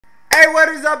Hey, what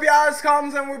is up, y'all? It's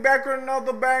Kombz, and we're back with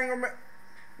another banger, man.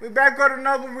 We're back with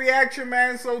another reaction,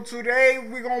 man. So today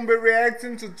we're gonna be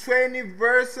reacting to 20 women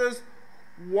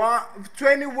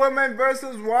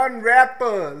versus one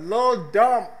rapper, Lil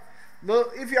Dump.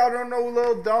 If y'all don't know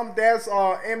Lil Dump, that's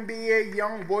NBA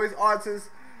young voice artist.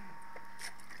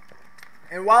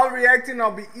 And while reacting,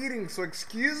 I'll be eating. So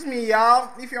excuse me, y'all.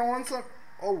 If y'all want some,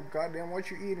 oh goddamn, what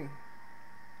you eating?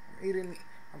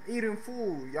 I'm eating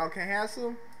food. Y'all can have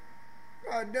some.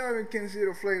 God damn, you can see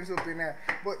the flames up in there.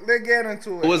 But let's get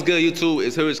into it. What's good, YouTube?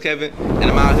 It's Rich Kevin, and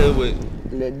I'm out here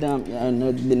with Lil Dump. Y'all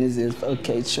know the business is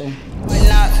okay, Trey.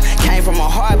 Came from a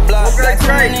hard block. Okay,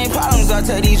 Trey. Ain't problems, I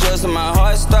tell these drugs and my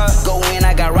heart start. Go in,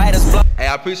 I got writer's block. Hey,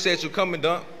 I appreciate you coming,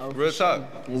 Dump. Real talk.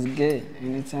 It's good,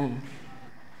 anytime.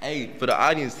 Hey, for the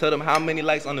audience, tell them how many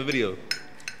likes on the video.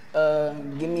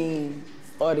 Give me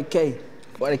 40K.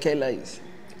 40K likes.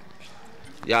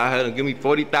 Y'all had to give me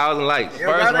 40,000 likes. You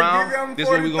First gotta round, give them this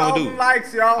is what we're gonna do.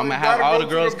 Likes, y'all. I'm gonna have all the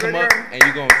girls come up, and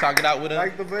you're gonna talk it out with them,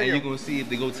 Like the video. and you're gonna see if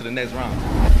they go to the next round.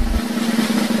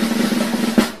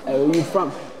 Hey, where you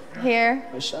from? Here.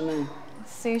 What's your name?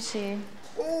 Sushi.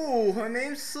 Ooh, her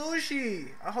name's Sushi.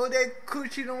 I hope that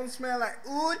coochie don't smell like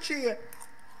Uchi.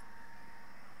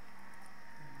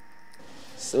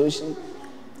 Sushi?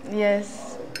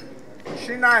 Yes.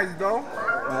 She nice though.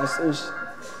 Why Sushi?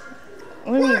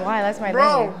 What do you mean why? That's my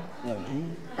Bro. name. Your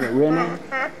name? Your real name?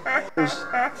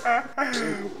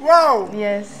 Sushi. Whoa.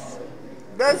 Yes.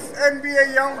 That's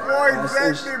NBA young boy,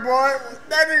 exactly, boy.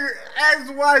 That nigga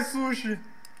asked why Sushi.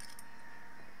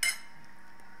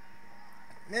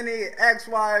 Then he asked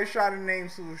why I shot a name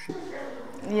Sushi.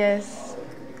 Yes.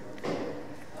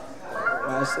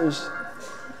 Why Sushi?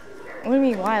 What do you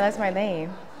mean why? That's my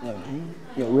name. Your name?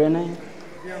 Your real name?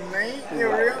 Your name?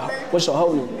 Your real name? What's your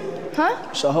whole name? Huh?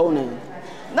 What's your whole name?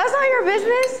 That's not your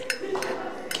business.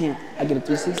 Can't I get a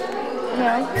 360?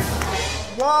 No.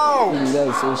 Whoa! That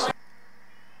was Sushi.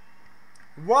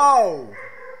 Whoa!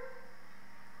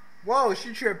 Whoa,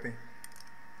 she tripping.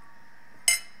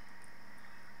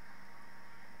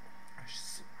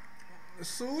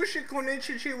 Sushi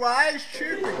Kunichichi, why is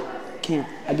tripping? Can't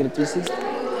I get a 360?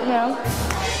 No.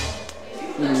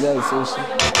 That was Sushi.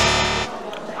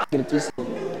 Get a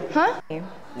 360. Huh? Your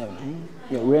name?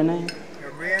 Your real name?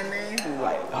 Your real name?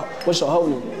 Like, what's your whole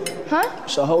name? Huh?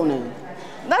 What's your whole name?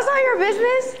 That's not your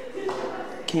business.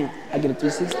 Can't I get a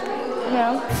 360?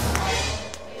 No.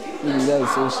 That was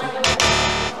Sushi.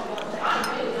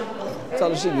 Tell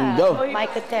her she can go.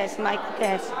 Micah test.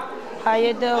 How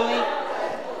you doing?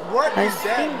 What is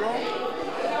that, bro?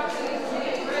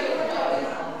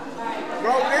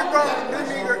 Bro, this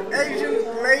nigga Asian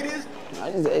ladies. I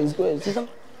just asked questions.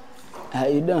 How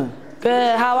you doing?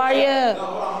 Good. How are you?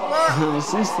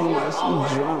 She seems like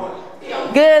she's drunk.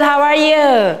 Good. How are you?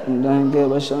 I'm doing good.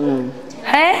 What's your name?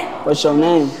 Hey? What's your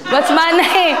name? What's my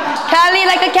name? Cali,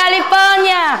 like a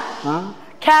California. Huh?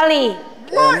 Cali.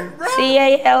 What, bro?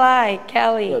 C-A-L-I.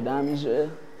 Cali. Your diamonds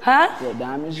real? Huh? Your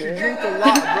diamonds She real? drink a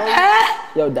lot, bro. Huh?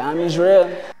 Your diamonds real?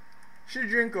 She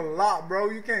drink a lot, bro.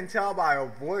 You can't tell by her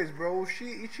voice, bro.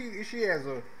 She has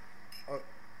a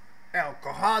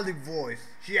alcoholic voice.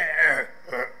 She has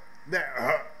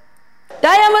that.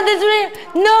 Diamond is real?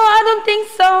 No, I don't think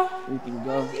so. You can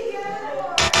go.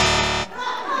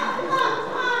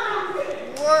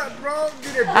 What, bro?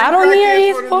 I don't hear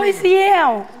his voice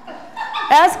yell.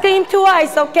 Ask him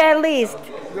twice, okay, at least.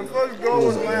 The first goal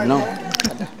was last. No.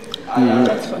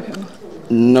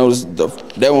 No,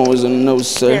 that one was a no,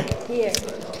 sir. Here.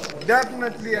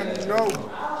 Definitely a no.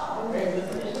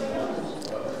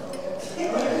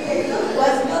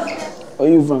 Where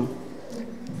you from?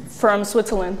 From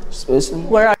Switzerland. Switzerland?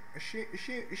 Where are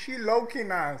She low key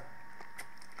now.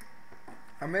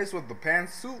 I mess with the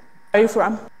pantsuit. you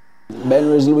from? Baton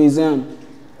Rouge, Louisiana.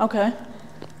 Okay.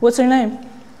 What's your name?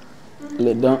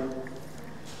 Lil Dump.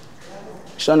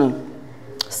 What's your name?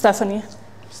 Stephanie.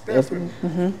 Stephanie.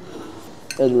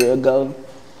 That's real gold.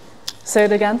 Say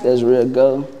it again. That's real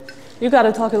gold. You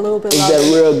gotta talk a little bit Is louder.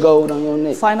 that real gold on your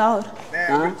neck? Find out.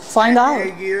 Huh? Find out.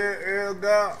 Hey, get it, real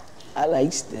girl. I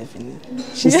like Stephanie.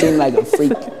 She seemed like a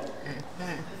freak.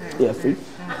 Yeah, a freak.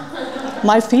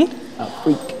 My feet? A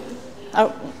freak.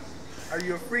 Oh, Are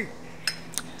you a freak?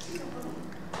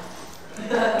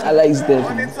 I like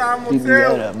Stephanie. Only time will People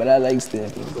tell. got her, but I like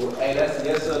Stephanie. Hey, that's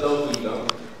yes or no for you, though.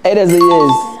 Hey, that's a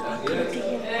yes.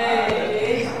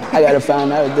 I gotta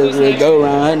find out if there's real gold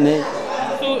around her neck.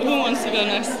 who wants to go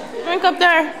next? Drink up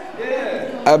there.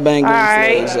 I bang All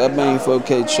right. flags. I bang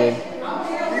 4K Trey.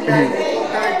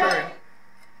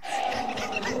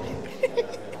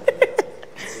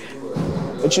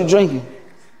 What you drinking?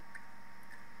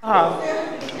 Oh.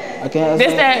 I can't have This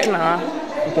some? that? Nah.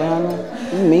 You can't have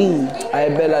none? You mean? I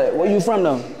bet like, where you from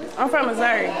though? I'm from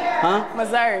Missouri. Huh?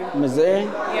 Missouri. Missouri?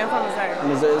 Yeah, I'm from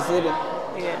Missouri. Missouri City?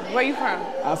 Yeah. Where you from?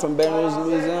 I'm from Baton Rouge,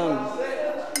 Louisiana.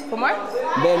 From where?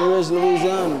 Baton Rouge,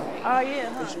 Louisiana. Oh,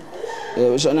 yeah. Huh? Yeah,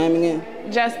 what's your name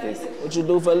again? Justice. What you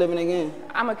do for a living again?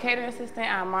 I'm a catering assistant.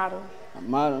 I'm a model. A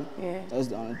model? Yeah. That's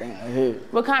the only thing I heard.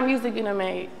 What kind of music you done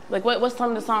made? Like, what's some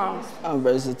of the songs? I'm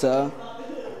versatile.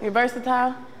 You're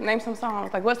versatile? Name some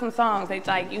songs. Like, what's some songs that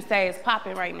like you say is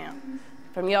popping right now?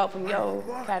 From your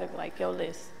category, like your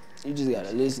list. You just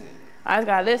gotta listen. I just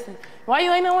gotta listen. Why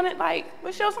you ain't knowing it? Like,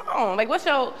 what's your song? Like, what's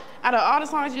your, out of all the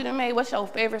songs you done made, what's your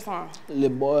favorite song?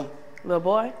 Little boy. Little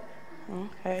boy?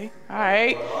 Okay. All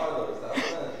right.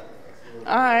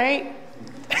 All right.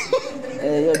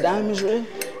 Hey, your diamonds red?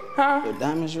 Huh? Your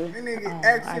diamonds red?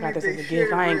 I got this as a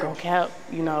gift. I ain't gonna cap,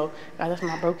 you know. That's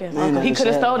my broke ass Man, uncle. He that's could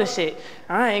have sad. stole this shit.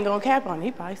 I ain't gonna cap on it.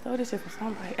 He probably stole this shit from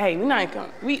somebody. Hey, we not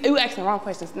gonna, we asking wrong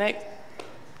questions. Next.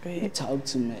 Go You ahead. talk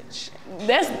too much.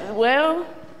 That's, well,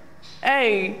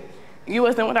 hey, you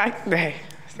wasn't what I, hey.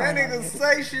 That nigga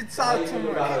say she talk too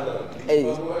much. Hey,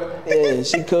 yeah,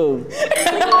 she cool.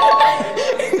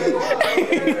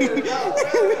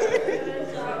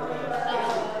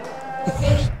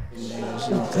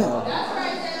 She cool.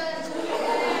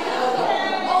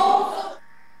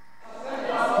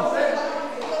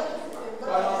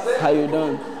 How you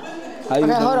doing? How you Okay,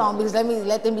 doing? hold on, because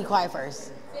let them be quiet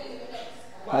first.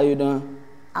 How you doing?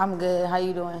 I'm good. How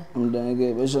you doing? I'm doing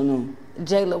good. What's your name?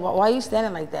 Jayla, why you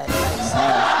standing like that?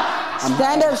 Like,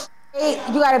 stand up straight.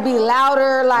 You gotta be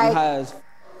louder. I'm Like, high as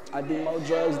I do more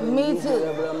drugs than Me you too. could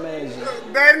ever imagine.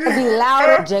 be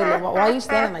louder. Jayla, why you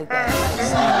standing like that?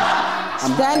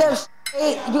 Like, stand up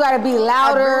straight. You gotta be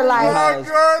louder. Like, Oh,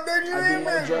 God, then you I do ain't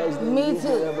more been. drugs than Me you too.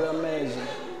 could ever imagine.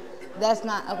 that's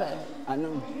not okay. I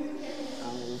know.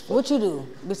 What you do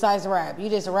besides rap? You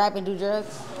just rap and do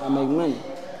drugs? I make money.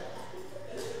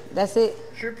 That's it?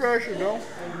 She pressure though.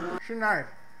 She nice.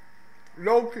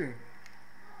 Low key.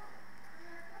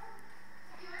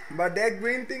 But that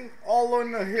green thing all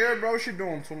on the hair, bro, she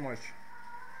doing too much.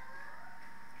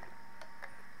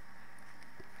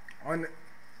 On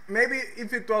maybe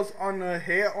if it was on the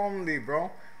hair only, bro.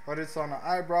 But it's on the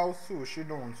eyebrows too. She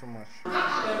doing too much.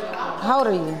 How old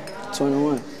are you?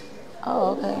 21.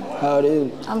 Oh, okay. How old are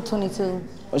you? I'm 22.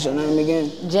 What's your name again?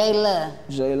 Jayla.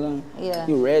 Jayla. Yeah.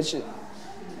 You ratchet.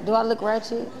 Do I look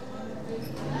ratchet?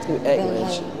 You act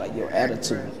ratchet, like your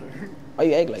attitude. Why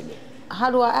you act like that? How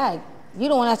do I act? You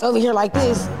the one that's over here like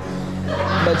this.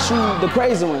 But you, the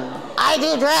crazy one. I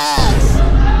do drugs.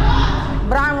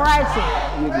 But I'm ratchet.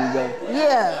 You can go.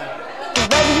 Yeah. 'Cause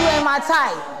baby, you ain't my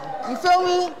type. You feel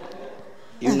me?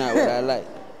 You not what I like.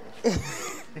 You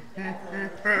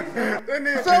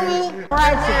feel me?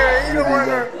 Ratchet. Yeah, you don't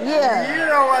wanna. Yeah. You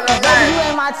know what I Baby, like. you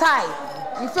ain't my type.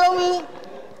 You feel me?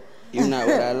 You not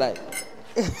what I like.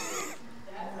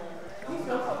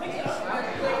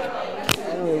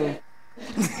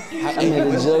 I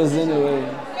make the jokes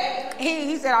anyway.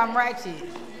 He said I'm ratchet.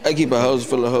 I keep a house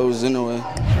full of hoes anyway.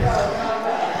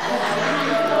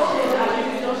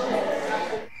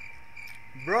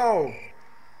 Bro.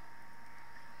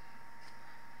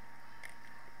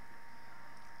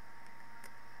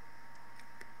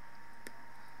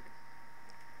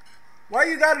 Why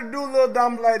you gotta do little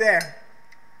dumb like that?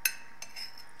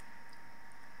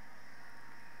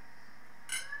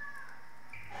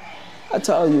 I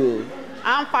told you.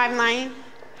 I'm 5'9".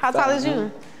 How tall is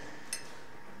you?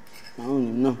 I don't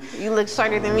even know. You look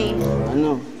shorter than me. I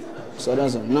know. So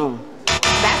that's a no.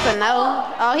 That's a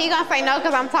no. Oh, he gonna say no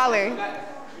because I'm taller.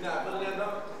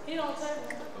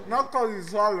 Not cause he's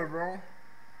solid, bro.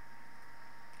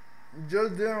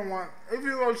 Just didn't want. If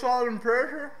you were solid in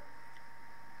pressure,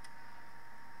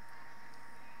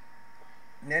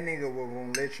 that nigga was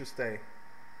gonna let you stay.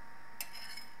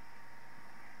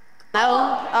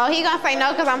 No. Oh, he gonna say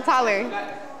no because I'm taller.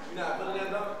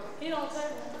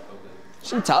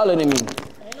 She taller than me.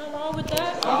 Ain't nothing wrong with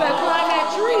that. You better climb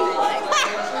that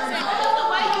tree.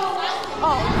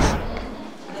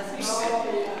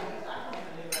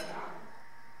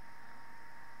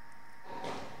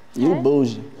 You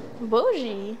bougie.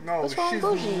 Bougie. No, What's wrong she's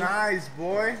with bougie? nice,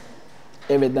 boy.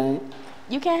 Everything.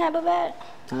 You can't handle that?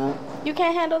 Huh? You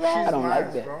can't handle that? I don't like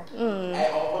Nice, that. bro. Hey,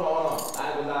 hold on. I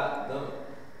ain't gonna lie, dumb.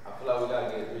 I feel like we gotta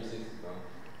get a 360, bro.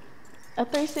 A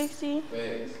 360?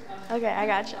 Thanks. Okay, I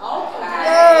got you.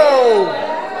 Whoa!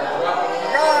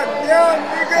 God damn,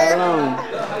 nigga.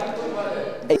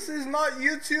 Hold on. This is not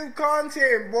YouTube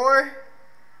content, boy.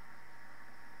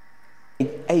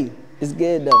 Hey, it's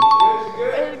good though.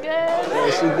 It's good.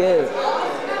 Yeah, she good.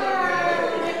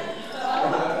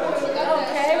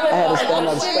 Okay, had to stand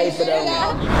up straight for that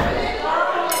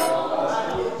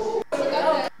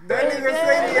That nigga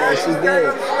said he had to she's stand good.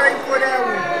 up straight for that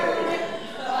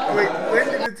one. Wait, when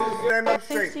did it stand up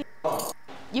straight?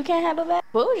 You can't handle that?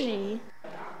 Bougie.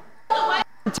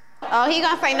 Oh, he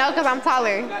gonna say no because I'm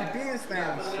taller. He did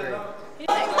stand up straight.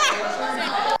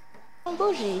 I'm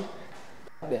bougie.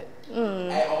 That.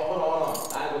 Hey, hold on.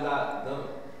 I ain't gonna lie, dumb.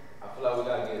 I feel like we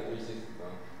gotta get a 360,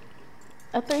 dumb.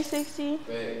 A 360?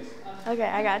 Thanks. Okay,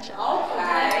 I got you.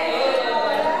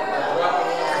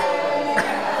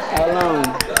 How long?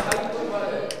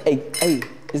 Hey,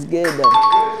 it's good though.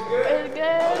 It's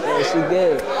good. Yeah, she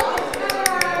good.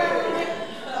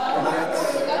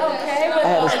 I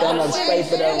had to stand up straight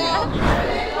for that one.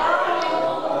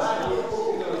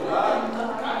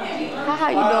 How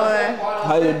you doing?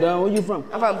 How you doing? Where you from?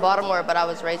 I'm from Baltimore, but I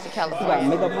was raised in You got California.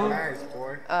 makeup on? Nice,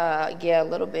 boy. Yeah, a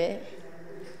little bit.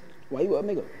 Why you got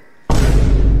makeup?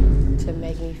 To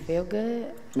make me feel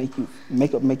good.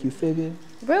 Makeup make you feel good?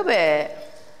 Real bad.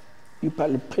 You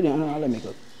probably pretty on all that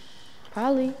makeup.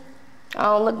 Probably. I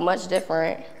don't look much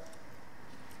different.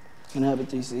 Can I have a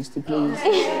 360, please?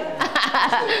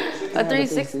 A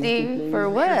 360 for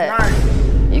what?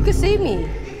 Nice. You can see me.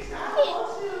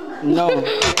 No,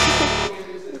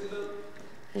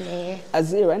 Nah. I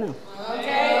see it right now.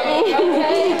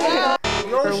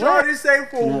 Yo, shorty say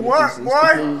for Can I have what, a 360,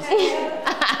 boy?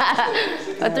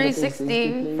 please? A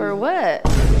 360 for what?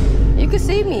 You can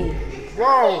see me.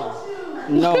 Whoa.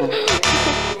 No,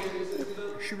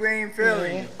 She ain't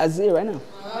feeling you. I see it right now.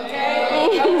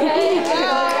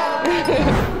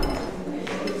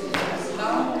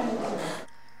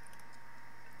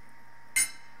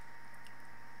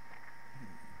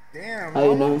 Damn, How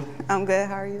you mama. doing? I'm good.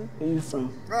 How are you? Where you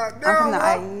from? God I'm damn, from the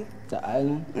mama. IE. The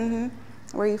island?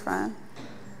 Where you from?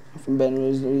 I'm from Baton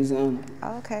Rouge, Louisiana.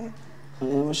 Oh, okay.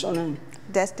 What's your name?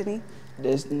 Destiny.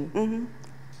 Destiny?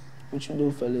 What you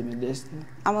do for a living, Destiny?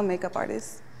 I'm a makeup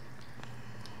artist.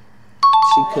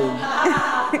 She cool.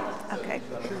 Okay.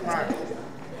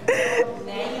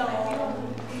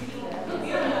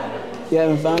 You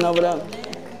having fun over there?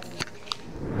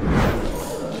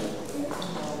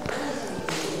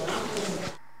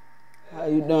 How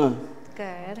you doing?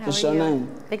 Good. How What's are your you? name?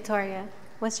 Victoria.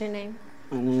 What's your name?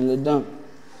 My name is Dump.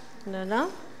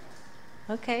 No.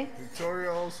 Okay.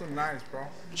 Victoria also nice, bro.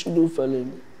 What you do for a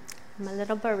living? I'm a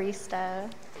little barista.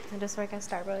 I just work at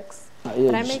Starbucks. Oh, yeah,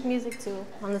 But I you make music too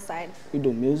on the side. You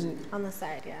do music? On the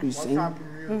side, yeah. You What sing? type of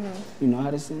music? You know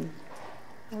how to sing?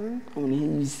 I want to hear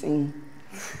you sing.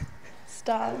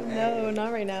 Stop. No,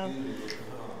 not right now.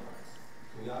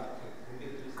 Yeah,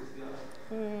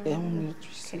 I want to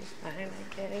Okay, fine,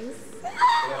 I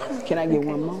guess. Can I get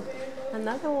one more?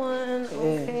 Another one.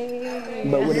 Okay.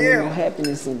 But with a little more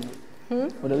happiness in it.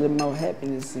 With a little more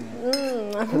happiness in it.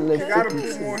 Put a little You gotta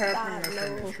thickness put in more it. happiness in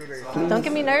it, should they? Don't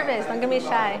get me nervous. Don't get me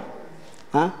shy.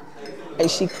 Huh? Hey,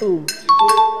 she cool.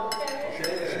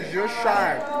 She's just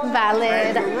shy.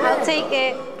 Valid. I'll take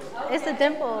it. It's a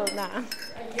dimple. Nah.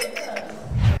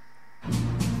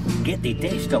 Get the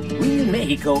taste of real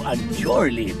Mexico on your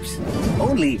lips.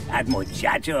 Only at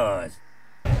Muchachos.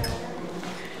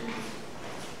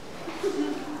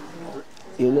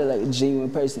 You look like a genuine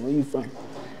person. Where you from?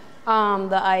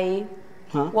 The IE.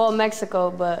 Huh? Well, Mexico,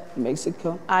 but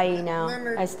Mexico? IE now.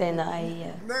 I stay in the IE,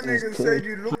 yeah. That That's nigga cool. said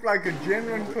you look like a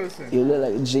genuine person. You look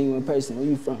like a genuine person. Where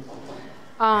you from?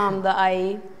 The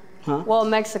IE. Huh? Well,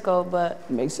 Mexico, but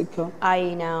Mexico?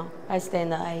 IE now. I stay in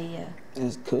the IE, yeah.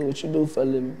 That's cool. What you do for a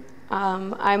living?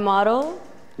 I model,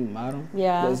 You model?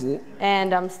 yeah. That's it?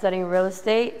 And I'm studying real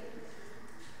estate.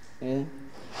 Yeah?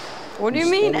 What do You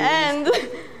you mean, studying? and?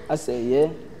 I said, yeah.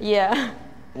 Yeah.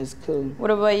 That's cool.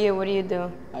 What about you? What do you do?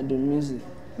 I do music.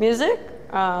 Music?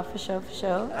 For sure, for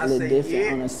sure. A little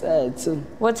different on the side, too.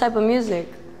 What type of music?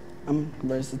 I'm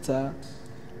versatile.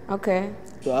 Okay.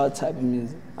 Do all type of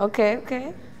music.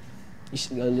 Okay. You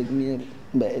should go look me up.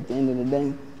 But at the end of the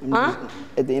day, Huh?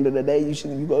 At the end of the day, you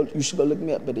should go look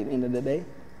me up. But at the end of the day,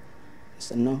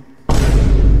 it's a no.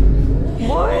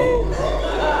 Boy.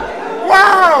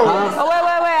 Wow! Oh, wait.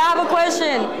 I have a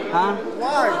question. Huh?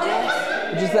 Why, bro?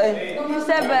 What'd you say? You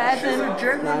said, but at the...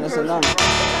 Nah, that's a no.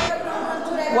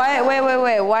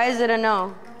 Wait. Why is it a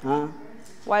no? Huh?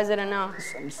 Why is it a no?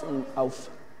 Something seem off.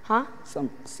 Huh?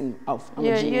 Something seem off. I'm a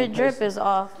Your genuine drip person. is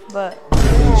off, but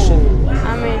Shit.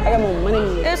 I mean, I got more money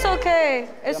than you. it's okay.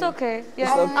 It's okay. Yeah,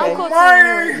 It's okay. I'm cool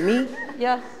too. Me?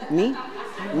 Yeah. Me?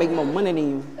 Make more money than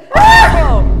you.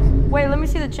 Bro, wait. Let me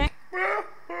see the chain.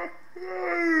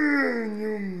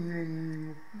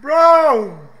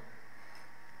 Bro!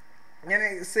 And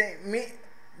they say me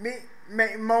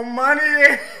make more money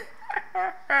than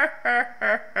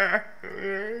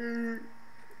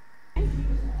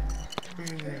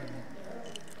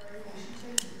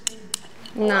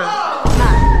Nah.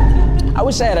 I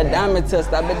wish I had a diamond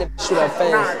test. I bet they shoot her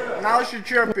fast. Nah, now she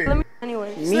tripping.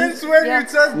 Anyway. Since when you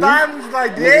test diamonds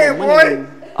like Make yeah, more money boy?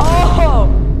 than you. Oh!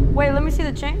 Wait, let me see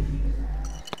the chain.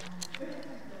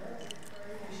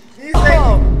 He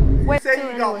said Wait,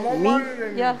 you got more money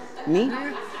than Yeah. Me?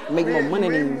 Make more money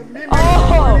than you.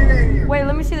 Oh! Wait,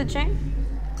 let me see the chain.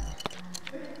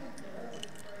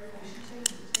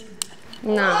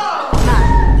 Nah.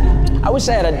 I wish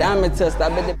I had a diamond test. I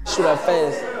bet they shoot her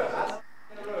fast.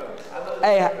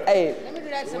 Hey. Let me do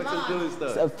that to What's the doing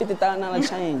stuff? It's a $50,000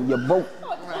 chain. You're broke.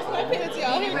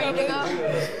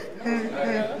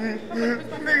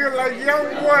 Nigga like young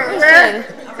boy, man.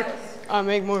 I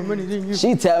make more money than you.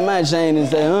 She tapped my chain and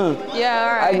said, Yeah, all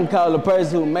right. I can call the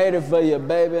person who made it for you,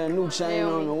 baby. A new chain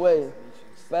on the way.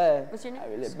 Fast. What's your name? I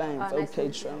really bang. Nice 4K to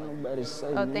meet try nobody say.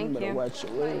 Oh, man. thank Better you. watch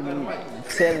your way. I'm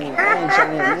telling you, I ain't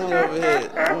trying to hit none over here.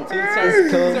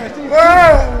 It's cool.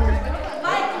 Whoa!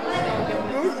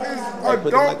 This is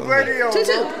adult video.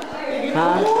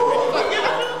 Huh?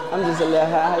 I'm just a little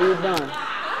high. How you doing?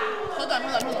 Hold on.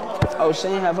 Oh, she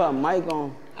ain't have her mic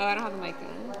on. Oh, I don't have the mic on.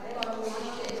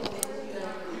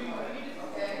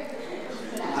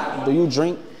 Do you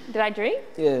drink? Did I drink?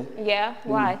 Yeah. Yeah.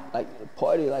 Why? Like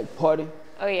party?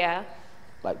 Oh, yeah.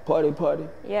 Like party?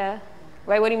 Yeah.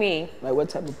 Wait, what do you mean? Like what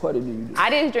type of party do you do? I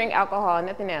just drink alcohol,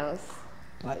 nothing else.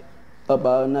 Like up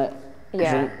all night?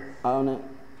 Yeah. Drink all night?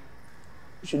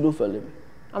 What you do for a living?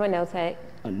 I'm a nail tech.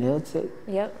 A nail tech?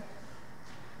 Yep.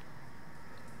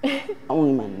 I want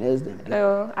to my nails done.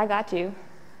 Oh, I got you.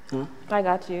 Huh? I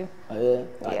got you. Oh yeah?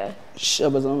 Like, Yeah.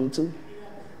 shovels on them too?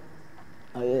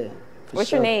 Oh yeah. For What's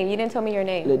sure. your name? You didn't tell me your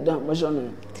name. Lil Dump, what's your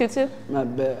name? Tutu? My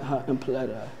bad, how impolite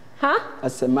of I. Huh? I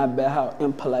said my bad, how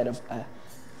impolite of I.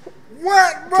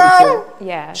 What, bro?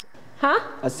 Yeah. Huh?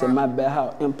 I said my bad,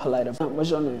 how impolite of I. What's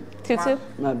your name? Tutu?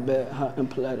 My bad, how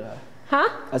impolite of I. Huh?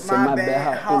 I said my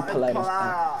bad, how impolite of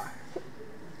I.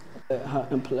 How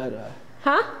impolite of I.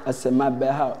 Huh? I said my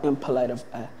bad, how impolite of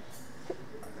I. My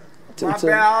Tutu.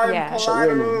 bad, I'm Yeah. What's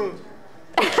your real name?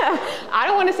 I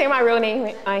don't want to say my real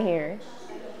name on here.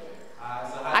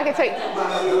 I can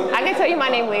tell you my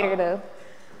name later though.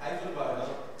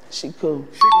 She cool.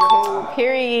 She cold.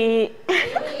 Period.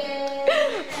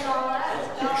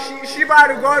 She about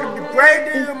to go to the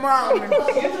Great Deal Mountain.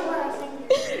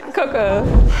 Coco.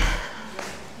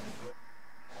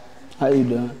 How you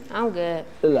doing? I'm good.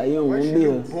 Look like you don't Where want she to be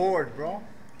look here. bored, bro?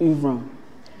 Where you from?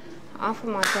 I'm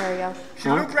from Ontario. She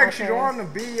look like she don't want to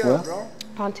be here, What? bro.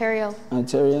 Ontario.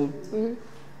 Ontario? Mhm.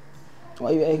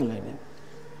 Why you acting like that?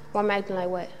 Why am I acting like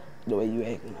what? The way you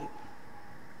acting like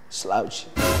slouchy.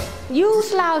 You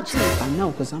slouchy. I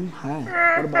know, cause I'm high.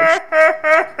 What about you?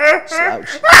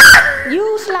 Slouchy.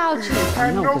 You slouchy.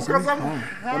 I know, cause I'm high.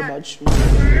 What about you?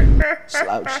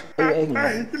 Slouchy. Why you acting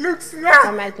like? You look Why slouchy.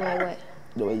 am I acting like what?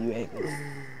 The way you acting. You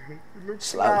look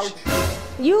Slouchy.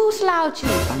 You slouchy.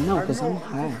 I know, cause I'm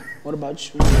high. What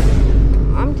about you?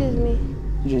 I'm just me.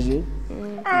 Just you?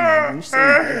 You seem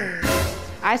good.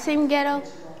 I seem ghetto.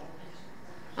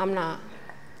 I'm not.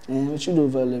 And what you do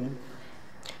for a living?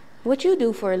 What you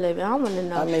do for a living? I want to I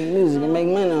know. make music and make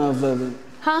money off of it.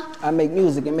 Huh? I make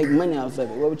music and make money off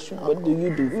of it. What do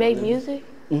you do for Make a living? music?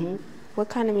 Mm-hmm. What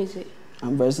kind of music?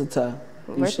 I'm versatile.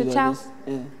 You should Versatile? have this.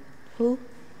 Yeah. Who?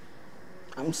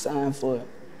 I'm signed for it.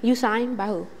 You signed? By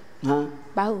who? Huh?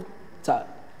 By who? Top.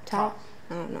 Top?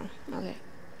 I don't know. Okay.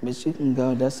 But you can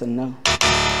go, that's a no.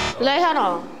 Hold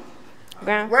on.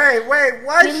 Ground. Wait,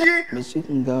 why she? But you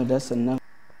can go, that's a no.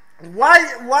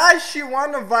 Why she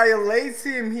wanna violate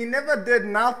him? He never did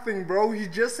nothing, bro. He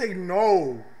just say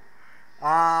no.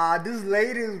 These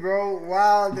ladies, bro,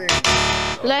 wild.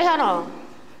 Hold on.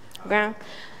 Ground.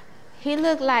 He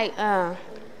looked like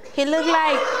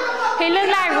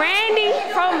Randy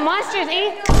from Monsters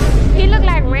Inc. He looked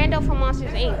like Rando from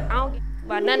Monsters Inc. I don't give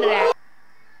about none of that.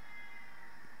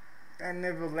 That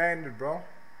never landed, bro.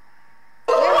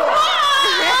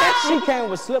 She came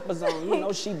with slippers on, you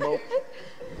know she broke.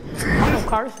 I'm from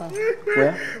Carson.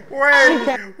 Well,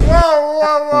 Wait.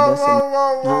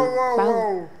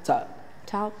 Whoa. Top.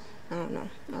 Top? I don't know.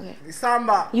 Okay.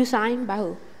 Samba. You signed? By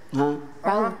who? Huh? By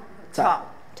who?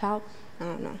 Top. Top? I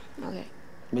don't know. Okay.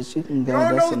 But you can go, You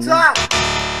don't that's a know no. top.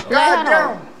 Hold Goddamn.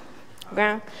 on.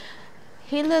 Ground.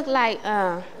 He looked like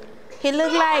Randy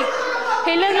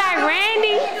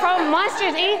from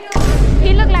Monsters Inc.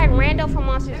 He looked like Rando from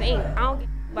Monsters Inc. I don't give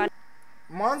about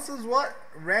Monsters what?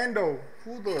 Rando.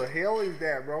 Who the hell is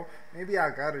that, bro? Maybe I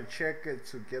gotta check it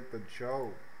to get the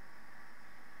joke.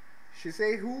 She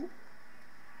say who?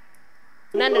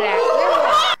 none of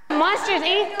that. Monsters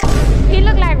Inc. He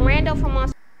looked like Rando from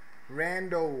Monsters.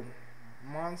 Rando.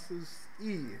 Monsters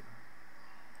E.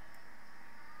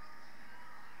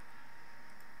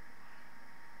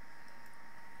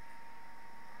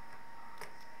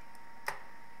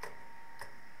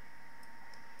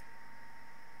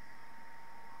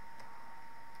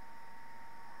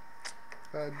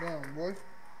 Goddamn, boy.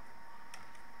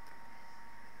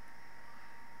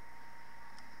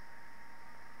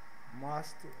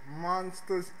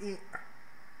 Monsters Inc.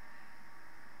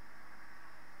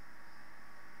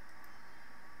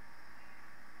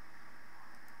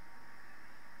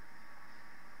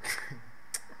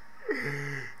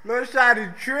 Lil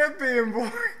Shotty tripping,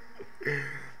 boy.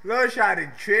 Lil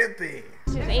Shotty tripping.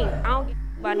 Shit ain't. I don't give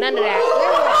about none of that.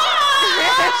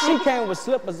 She came with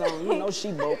slippers on. You know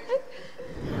she broke.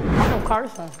 I'm from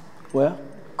Carson. Where?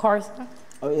 Carson.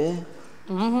 Oh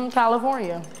yeah.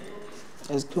 California.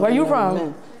 That's cool. Where you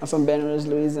from? I'm from Baton Rouge,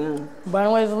 Louisiana.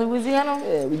 Baton Rouge, Louisiana?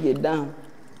 Yeah, we get down.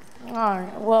 All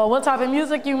right. Well, what type of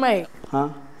music you make? Huh?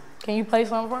 Can you play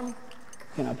something for me?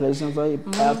 Can I play something for you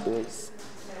afterwards?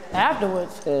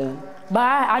 Afterwards? Yeah. But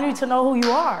I need to know who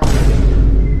you are.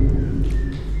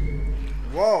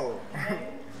 Whoa.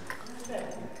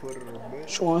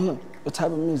 What you want here? What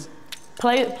type of music?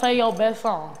 Play your best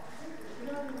song.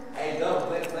 Hey, don't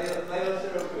play your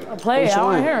shit real quick. Play it, I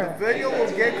want to hear it. The video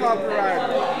will get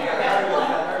copyrighted.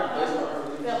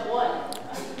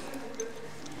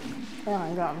 Oh,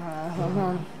 I got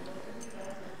my.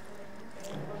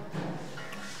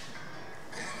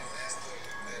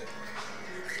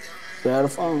 Grab the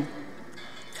phone.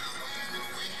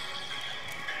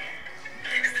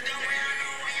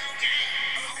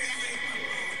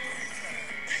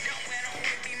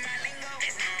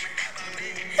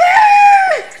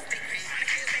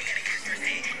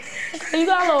 You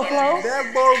got a little flow. That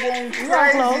boy going crazy, You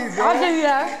got flow. bro. I'll give you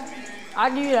that. I'll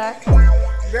give you that.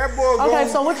 That boy going Okay,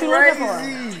 so what you looking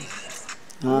crazy.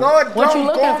 for? Lord, What you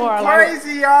looking for?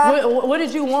 Crazy, y'all. What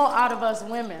did you want out of us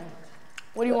women?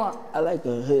 What do you want? I like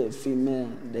a hood female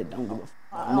that don't give a f.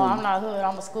 No, I'm not hood.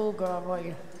 I'm a schoolgirl for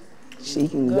you. She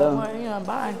can Good go. boy, yeah,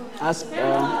 bye. I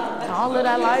don't live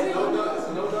that life.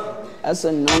 That's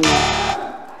a no.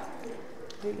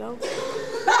 Here you go.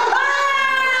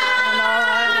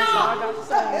 That's all I got to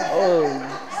say. Oh,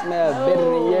 smell better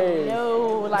than yours.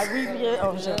 No, like we be.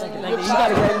 Oh shit, thank you. You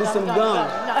gotta get me some gum.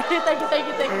 No, thank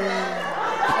you.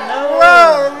 No.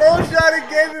 Whoa, Lil Shotty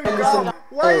gave him gum.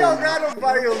 Why y'all gotta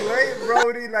violate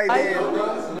Brody like that,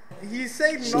 bro? He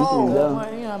said no.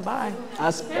 Yeah, bye.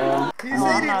 He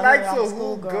said he likes a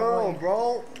hood girl,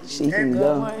 bro. She can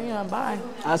go. Yeah, bye.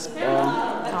 I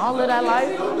don't live that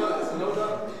life.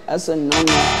 That's a no.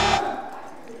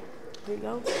 Here you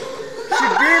go. She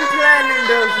been planning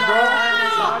this, bro.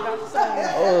 That's all I got to say.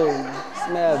 Oh,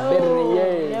 smell better than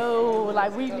yours. No,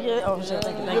 like we be. Oh shit,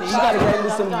 thank you. You gotta get me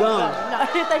some gum. No,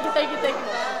 thank you.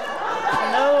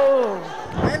 No.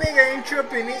 That nigga ain't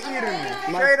tripping, he eating it.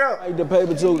 Straight up. I eat the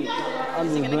paper too. I'm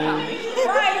just playing.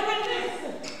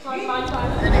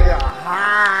 That nigga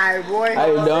high, boy. How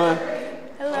you doing?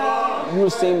 Hello. You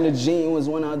seem the gene was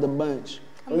one out of the bunch.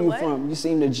 Where the you what? from? You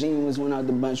seem the gene was one out of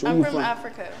the bunch. Where I'm you from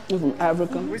Africa. You from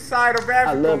Africa? Which side of Africa?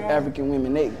 I love man? African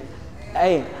women.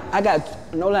 Hey, I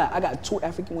got, no lie, I got 2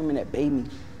 African women that bathe me.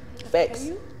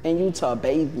 Facts. In Utah,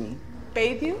 bathe me.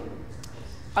 Bathe you?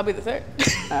 I'll be the third.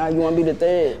 You wanna be the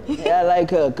third? Yeah, I like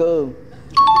her, cool.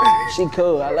 She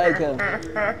cool, I like her.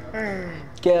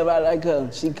 Kev, I like her,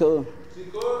 she cool. She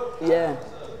cool? Yeah.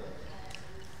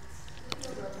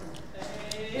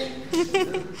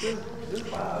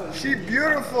 She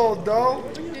beautiful, though.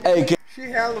 Hey, Kev. She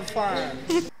hella fine.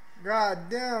 God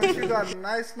damn, she got a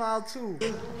nice smile, too.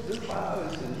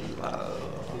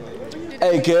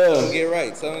 Hey, Kev. Get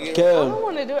right, son. Get I Kev. don't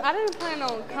want to do it. I didn't plan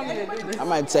on coming to do this. I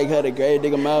might take her to Great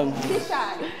Digger Mountain. She's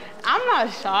shy. I'm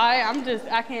not shy.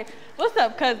 I can't. What's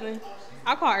up, cousin?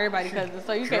 I call everybody cousin,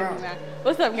 so you can't be mad.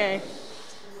 What's up, gang?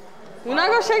 You're not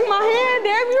gonna shake my hand,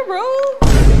 damn you, bro.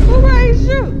 Who raised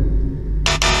you?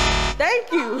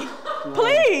 Thank you.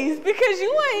 Please, because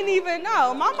you ain't even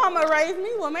know. My mama raised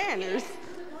me with manners.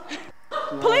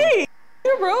 Please,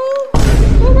 you rude.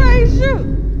 Who raised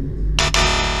you?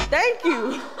 Thank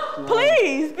you.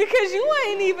 Please, because you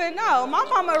ain't even know. My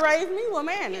mama raised me with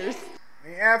manners.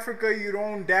 In Africa, you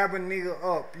don't dab a nigga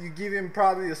up. You give him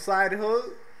probably a side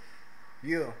hug.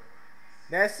 Yeah.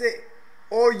 That's it.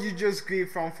 Or you just greet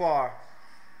from far.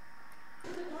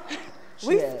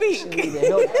 We speak. She need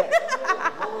help. We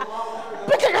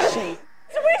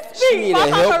speak. My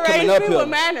mama raised me with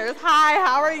manners. Hi,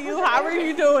 how are you? How are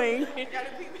you doing?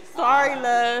 Sorry,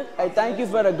 love. Hey, thank you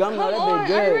for the gum. Come That'd on,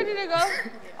 be are you good. ready to go?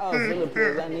 Oh,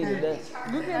 Philippines, I needed that.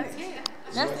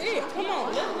 That's it. Come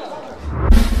on, let's go.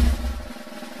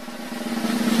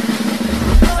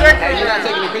 Hey, you're not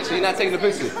taking the picture. You're not taking the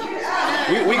picture.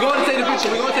 We going to take the picture.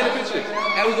 We going to take the picture.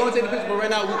 Hey, we going to take the picture, but right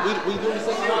now we doing the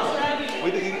second round.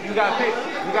 You got to pick.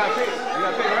 You got to pick. You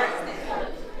got to pick, right?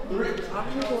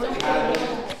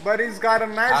 But he's got a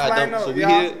nice All right, lineup, so we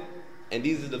y'all. here. and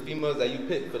these are the females that you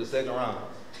picked for the second round.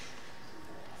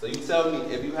 So you tell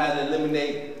me if you had to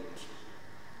eliminate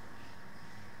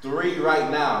 3 right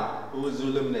now, who would you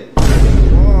eliminate?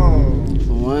 Whoa.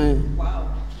 One. Wow.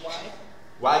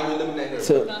 Why you eliminate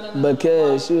her?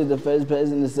 Because she was the first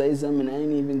person to say something and I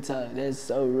ain't even talk. That's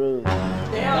so rude.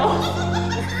 Damn.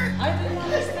 I didn't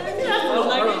understand that.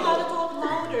 Like, you gotta talk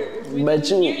louder. We But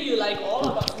didn't you- hear you, like all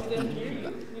of us. We didn't hear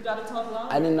you. You gotta talk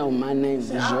louder. I didn't know my name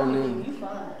was your name. You fine.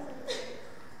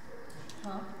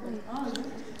 Huh?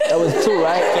 That was 2,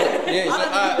 right? Yeah, so,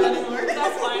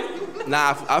 That's fine.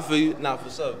 nah, I feel you. Nah, for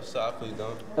sure. So I feel you,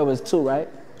 don't. That was 2, right?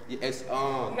 Yeah, it's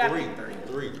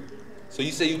 3. So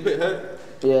you say you picked her?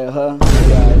 Yeah, her. She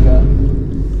gotta go.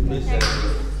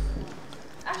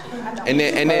 And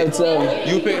then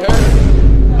you picked her?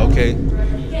 Okay.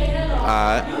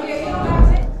 Alright.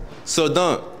 So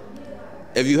Dunk,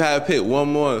 if you had to pick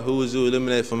one more, who would you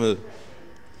eliminate from her?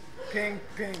 Ping.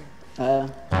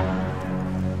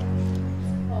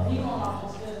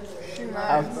 She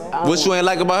nice though. What you ain't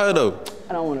like about her though?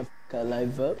 I don't want to fuck her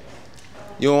life up.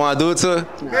 You don't want to do it to her?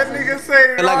 That nigga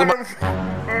say Ain't like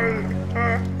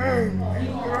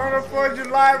Run for your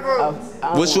life up.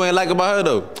 What you ain't like about her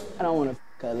though? I don't want to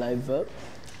fuck her life up.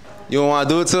 You don't want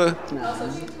to do it to her?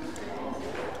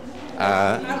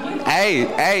 Nah.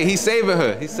 Hey, he's saving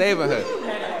her. He's saving her.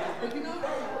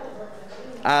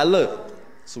 Look.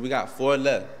 So we got 4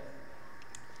 left.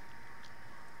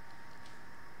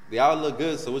 They all look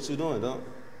good, so what you doing, don't?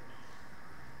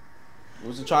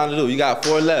 What you trying to do? You got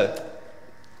 4 left.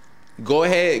 Go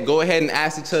ahead and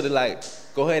ask each other, like,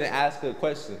 go ahead and ask her a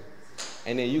question.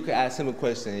 And then you can ask him a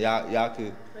question. Y'all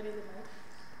could.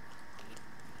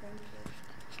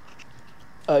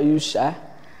 Are you shy?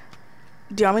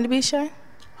 Do you want me to be shy?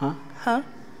 Huh? Huh?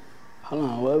 Hold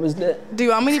on, what was that? Do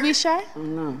you want me to be shy? I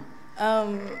don't know.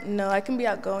 No, I can be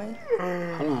outgoing.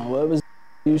 Hold on, what was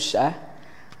you shy?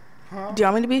 Do you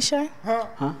want me to be shy? Huh?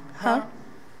 Huh?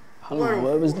 Hold on,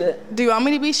 what was that? Do you want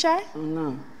me to be shy? I don't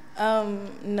know.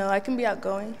 No, I can be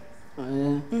outgoing. Oh,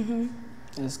 yeah? Mm-hmm.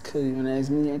 That's cool. You want to ask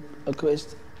me a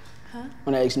question? Huh?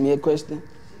 Want to ask me a question?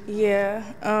 Yeah,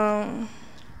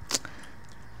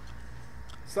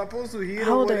 Supposed to hear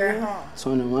How old with are that, you? huh?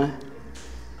 21.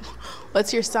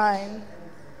 What's your sign?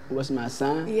 What's my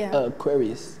sign? Yeah.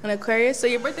 Aquarius. An Aquarius? So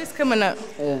your birthday's coming up.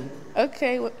 Yeah.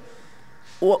 Okay. What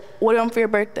do you want for your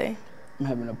birthday? I'm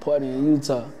having a party in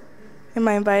Utah. Am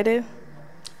I invited?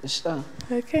 For sure.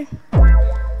 Okay.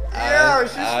 Yeah,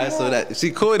 she's Alright, so that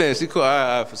she cool then. She cool.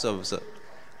 All right, for sure.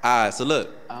 Alright, so look.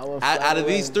 Out of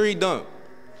these 3, Dunk,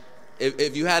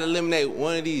 if you had to eliminate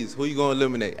one of these, who you gonna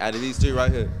eliminate? Out of these 3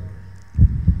 right here.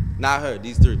 Not her,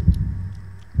 these 3.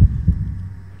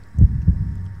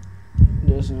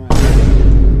 This one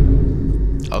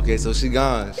right. Okay, so she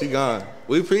gone.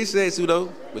 We appreciate you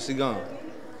though, but she gone.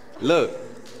 Look,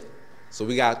 so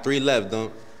we got 3 left,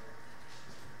 Dunk.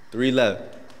 3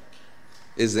 left.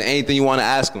 Is there anything you want to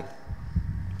ask them?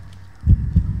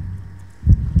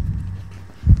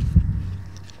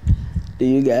 Do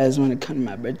you guys want to come to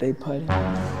my birthday party?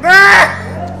 Ah!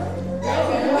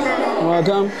 Want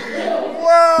to come?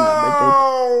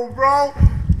 Whoa, bro.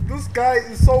 This guy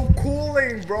is so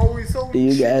cooling, bro. He's so Do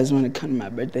you guys want to come to my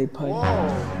birthday party? Whoa.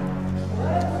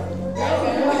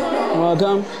 Want to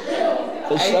come?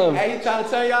 For sure. Hey, he trying to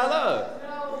tell y'all up.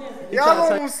 Y'all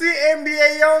don't see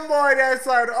NBA YoungBoy that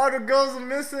side. The other girls are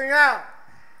missing out.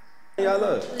 Y'all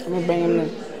up. I'm going to bring him in.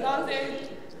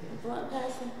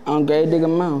 On Great Digger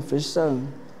Mountain, for sure.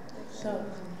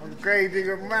 Great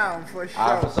Digger Mountain, for sure.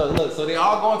 Alright, for sure. Look, so they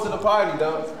all going to the party,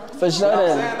 though. For sure. You know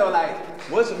what I'm saying, though, like,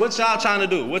 what y'all trying to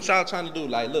do? What y'all trying to do?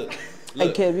 Like, look.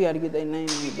 Hey, Kev, you got to get their name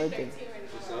on your birthday.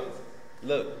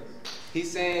 Look,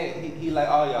 he's saying he like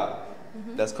all y'all.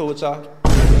 That's cool with y'all?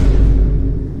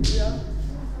 Yeah.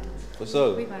 For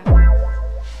sure.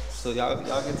 So y'all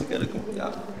get together.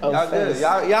 Y'all Oh, good.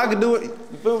 fast. Y'all can do it.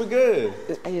 You feel me good?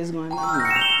 Hey, it's going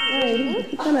on. Hey,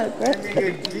 he kind of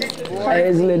aggressive. Hey,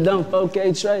 it's a little dumb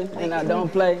 4K Trey, and I don't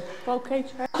play.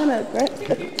 4K track. Kind of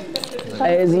aggressive.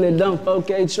 Hey, it's a little dumb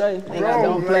 4K Trey, and I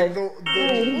don't play.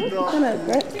 Kind of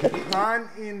aggressive. The man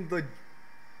in the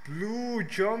blue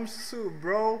jumpsuit,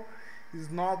 bro, is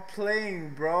not playing,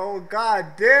 bro.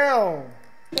 God damn.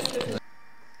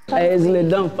 Hey, it's a little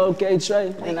dumb 4K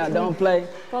Trey, and I don't play.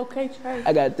 4K track.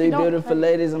 I got 3 beautiful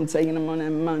ladies, I'm taking them on that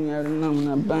money, I already know when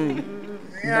I bang.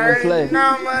 Don't play.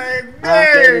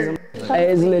 Hey,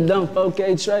 it's a little dumb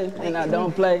 4K Trey, and I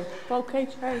don't play.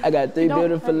 4K track. I got 3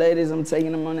 beautiful ladies, I'm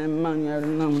taking them on that money, I already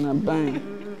know when I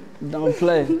bang. Don't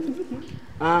play.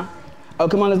 Huh? Oh,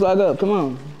 come on, let's walk up, come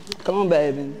on. Come on,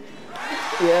 baby.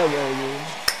 Yeah, baby.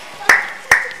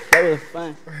 That was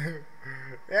fun.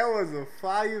 That was a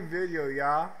fire video,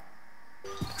 y'all.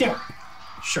 Yeah,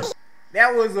 sure.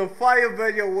 That was a fire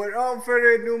video. Without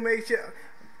further ado, make sure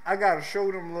I gotta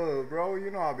show them love, bro. You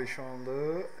know I'll be showing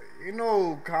love. You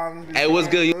know, Kombz. Hey, what's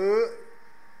good?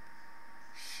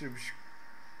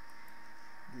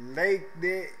 Like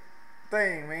that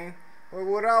thing, man. But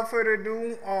without further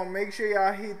ado, make sure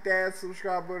y'all hit that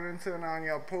subscribe button and turn on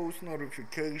your post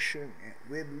notification.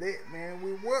 We're lit, man.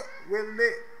 We're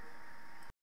lit.